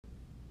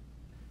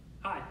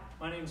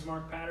My name is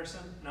Mark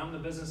Patterson, and I'm the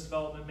Business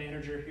Development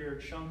Manager here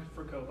at SCHUNK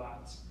for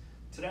Cobots.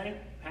 Today,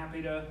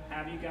 happy to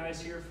have you guys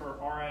here for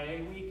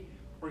RIA Week.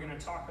 We're going to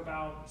talk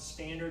about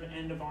standard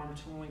end-of-arm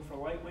tooling for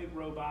lightweight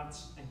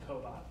robots and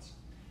cobots.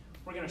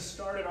 We're going to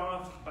start it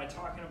off by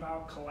talking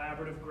about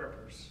collaborative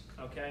grippers,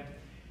 okay?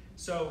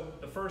 So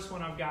the first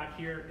one I've got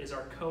here is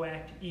our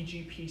Coact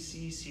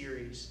EGPC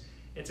series.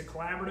 It's a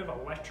collaborative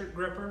electric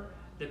gripper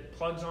that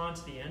plugs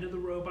onto the end of the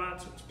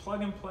robot, so it's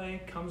plug and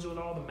play, comes with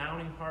all the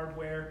mounting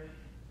hardware,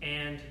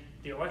 and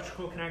the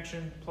electrical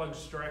connection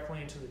plugs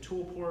directly into the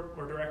tool port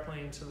or directly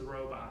into the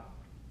robot.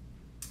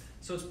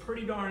 So it's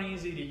pretty darn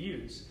easy to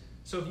use.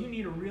 So if you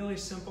need a really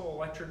simple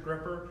electric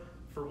gripper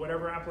for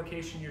whatever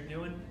application you're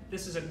doing,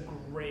 this is a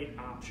great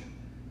option.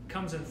 It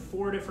comes in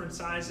 4 different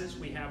sizes.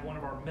 We have one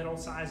of our middle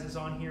sizes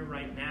on here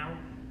right now.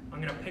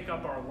 I'm going to pick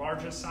up our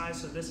largest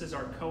size. So this is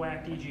our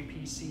Coact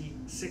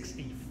EGPC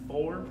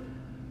 64.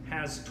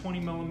 Has 20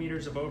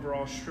 millimeters of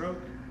overall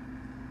stroke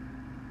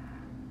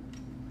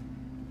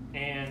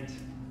and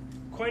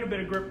quite a bit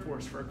of grip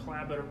force for a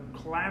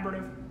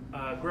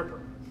collaborative gripper.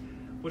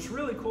 What's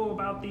really cool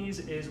about these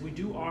is we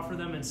do offer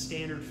them in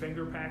standard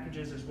finger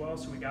packages as well.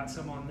 So we got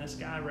some on this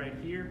guy right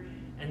here.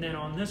 And then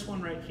on this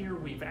one right here,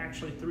 we've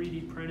actually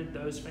 3D printed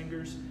those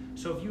fingers.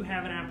 So if you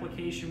have an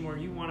application where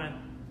you want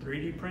to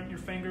 3D print your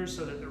fingers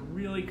so that they're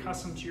really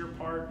custom to your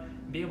part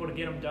and be able to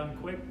get them done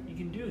quick, you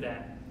can do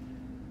that.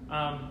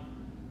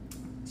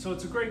 So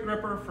it's a great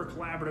gripper for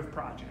collaborative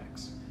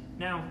projects.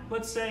 Now,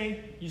 let's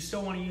say you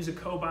still want to use a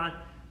cobot,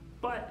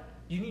 but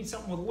you need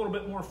something with a little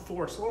bit more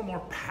force, a little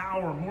more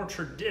power, more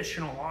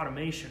traditional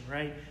automation,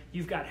 right?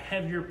 You've got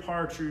heavier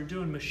parts or you're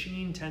doing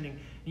machine tending,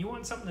 and you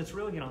want something that's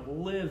really going to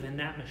live in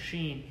that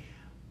machine.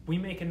 We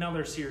make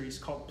another series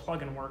called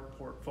Plug and Work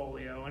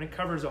Portfolio, and it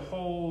covers a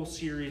whole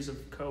series of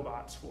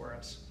cobots for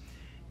us.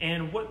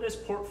 And what this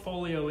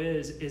portfolio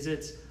is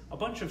it's a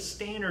bunch of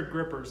standard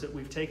grippers that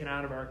we've taken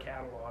out of our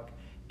catalog,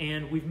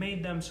 and we've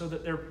made them so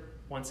that they're,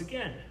 once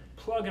again,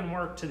 plug and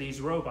work to these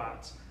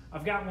robots.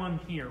 I've got one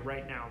here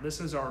right now.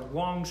 This is our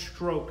long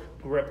stroke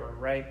gripper,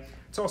 right?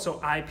 It's also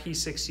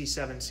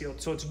IP67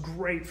 sealed, so it's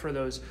great for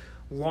those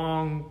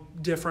long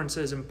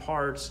differences in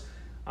parts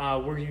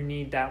where you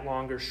need that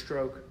longer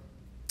stroke.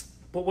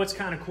 But what's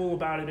kind of cool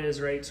about it is,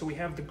 right, so we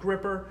have the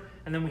gripper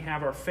and then we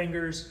have our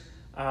fingers.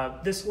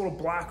 This little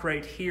block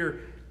right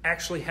here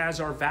actually has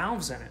our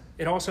valves in it.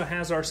 It also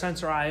has our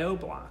sensor I/O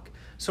block.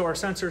 So our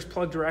sensors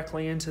plug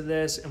directly into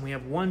this, and we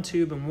have one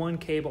tube and one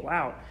cable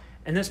out.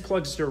 And this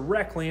plugs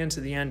directly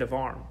into the end of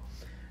arm.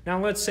 Now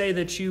let's say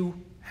that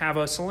you have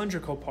a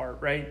cylindrical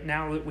part, right?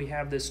 Now that we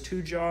have this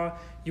 2-jaw,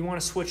 you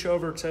want to switch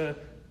over to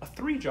a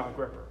 3-jaw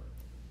gripper.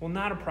 Well,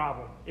 not a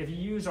problem. If you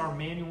use our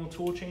manual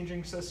tool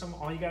changing system,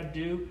 all you got to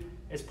do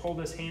is pull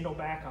this handle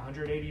back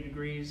 180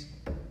 degrees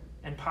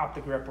and pop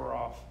the gripper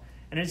off.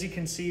 And as you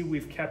can see,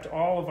 we've kept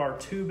all of our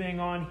tubing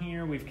on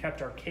here. We've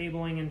kept our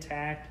cabling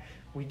intact.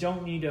 We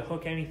don't need to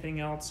hook anything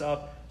else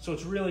up. So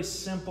it's really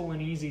simple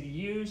and easy to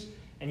use.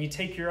 And you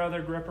take your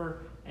other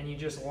gripper and you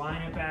just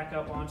line it back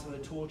up onto the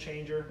tool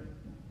changer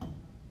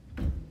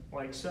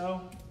like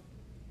so.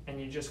 And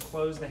you just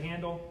close the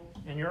handle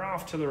and you're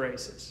off to the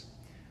races.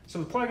 So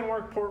the plug and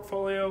work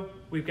portfolio,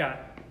 we've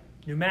got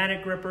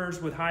pneumatic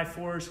grippers with high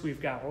force.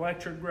 We've got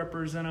electric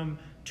grippers in them,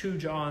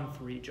 2-jaw and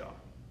 3-jaw.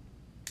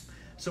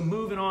 So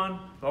moving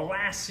on, the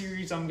last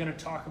series I'm going to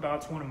talk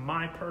about is one of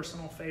my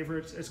personal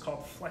favorites. It's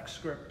called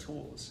FlexGrip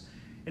Tools.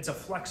 It's a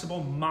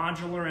flexible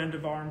modular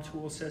end-of-arm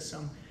tool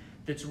system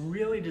that's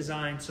really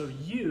designed so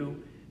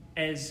you,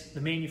 as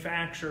the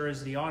manufacturer,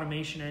 as the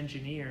automation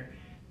engineer,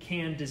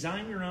 can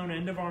design your own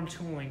end-of-arm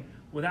tooling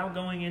without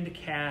going into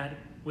CAD,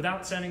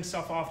 without sending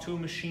stuff off to a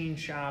machine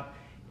shop.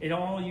 It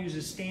all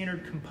uses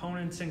standard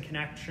components and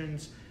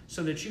connections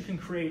so that you can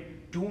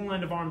create dual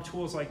end-of-arm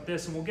tools like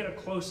this, and we'll get a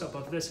close-up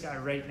of this guy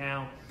right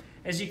now.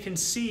 As you can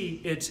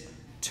see, it's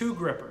 2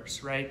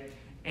 grippers, right?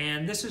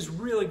 And this is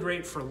really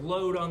great for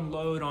load,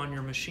 unload on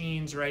your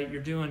machines, right?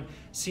 You're doing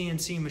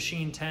CNC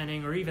machine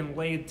tending or even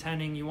lathe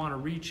tending. You want to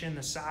reach in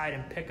the side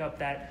and pick up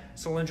that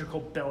cylindrical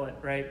billet,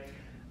 right?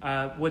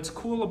 What's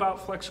cool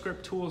about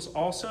FlexGrip Tools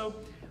also,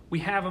 we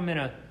have them in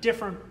a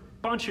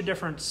bunch of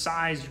different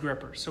sized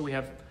grippers. So we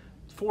have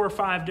 4 or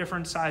 5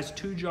 different size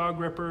 2-jaw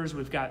grippers.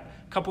 We've got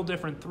a couple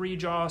different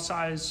 3-jaw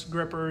size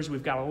grippers.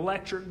 We've got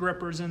electric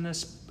grippers in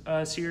this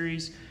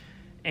series.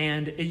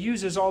 And it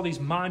uses all these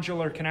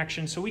modular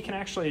connections, so we can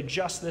actually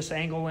adjust this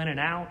angle in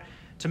and out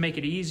to make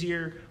it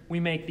easier.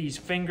 We make these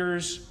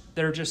fingers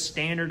that are just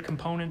standard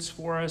components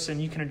for us, and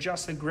you can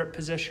adjust the grip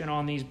position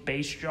on these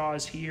base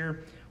jaws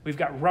here. We've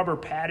got rubber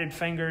padded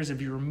fingers.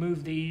 If you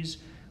remove these,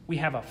 we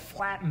have a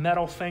flat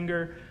metal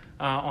finger.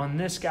 On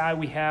this guy,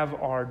 we have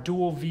our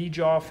dual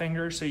V-jaw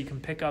fingers, so you can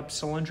pick up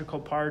cylindrical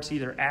parts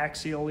either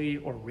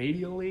axially or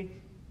radially.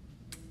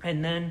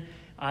 And then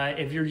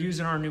if you're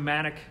using our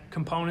pneumatic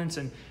components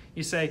and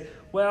you say,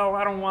 well,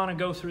 I don't want to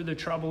go through the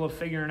trouble of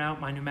figuring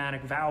out my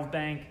pneumatic valve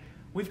bank,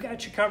 we've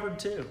got you covered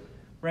too,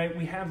 right?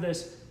 We have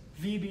this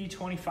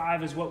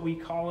VB25 is what we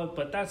call it,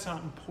 but that's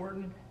not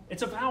important.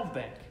 It's a valve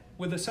bank,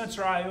 with a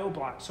sensor I/O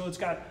block. So it's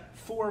got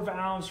 4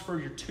 valves for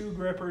your 2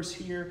 grippers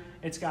here.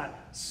 It's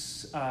got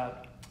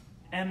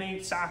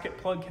M8 socket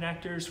plug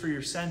connectors for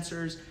your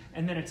sensors,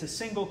 and then it's a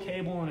single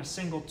cable and a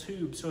single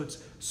tube. So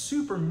it's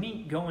super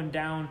neat going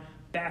down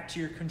back to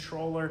your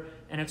controller,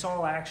 and it's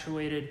all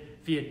actuated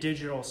via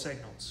digital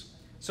signals.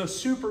 So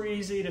super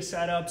easy to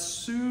set up,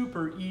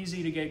 super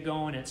easy to get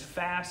going. It's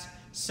fast,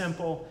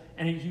 simple,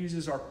 and it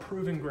uses our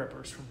proven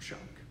grippers from SCHUNK.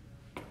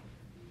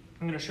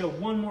 I'm going to show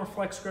one more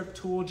FlexGrip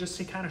tool just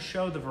to kind of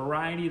show the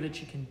variety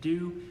that you can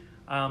do.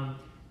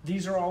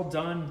 These are all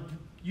done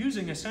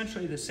using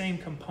essentially the same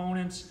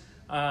components,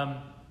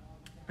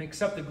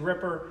 except the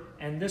gripper.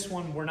 And this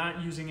one, we're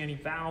not using any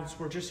valves.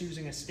 We're just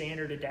using a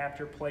standard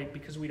adapter plate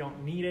because we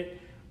don't need it,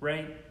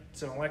 right?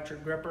 It's an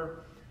electric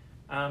gripper.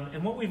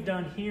 And what we've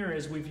done here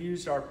is we've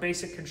used our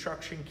basic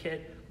construction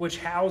kit, which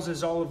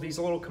houses all of these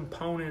little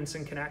components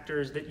and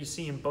connectors that you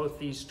see in both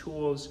these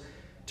tools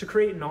to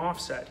create an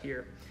offset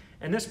here.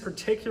 And this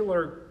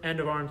particular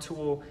end of arm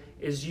tool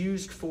is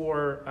used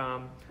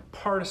for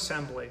part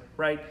assembly,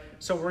 right?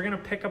 So we're gonna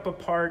pick up a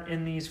part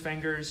in these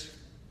fingers,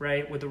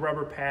 right, with the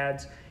rubber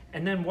pads.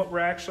 And then what we're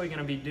actually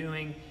gonna be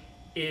doing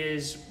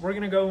is we're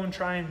gonna go and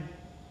try and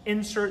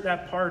insert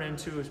that part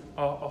into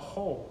a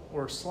hole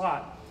or a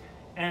slot.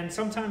 And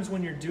sometimes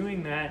when you're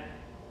doing that,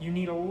 you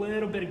need a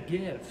little bit of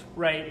give,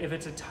 right? If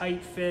it's a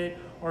tight fit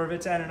or if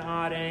it's at an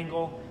odd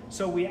angle.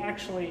 So we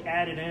actually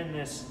added in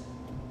this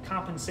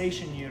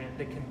compensation unit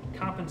that can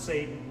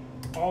compensate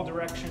all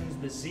directions,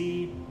 the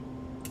Z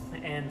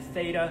and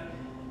theta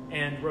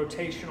and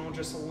rotational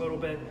just a little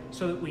bit,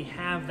 so that we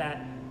have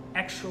that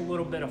extra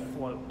little bit of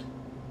float.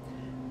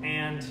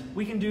 And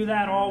we can do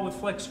that all with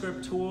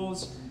FlexGrip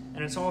tools,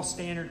 and it's all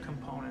standard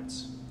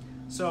components.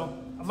 So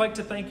I'd like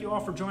to thank you all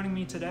for joining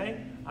me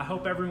today. I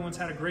hope everyone's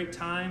had a great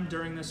time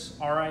during this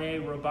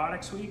RIA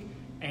Robotics Week,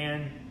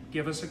 and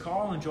give us a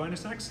call and join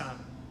us next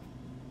time.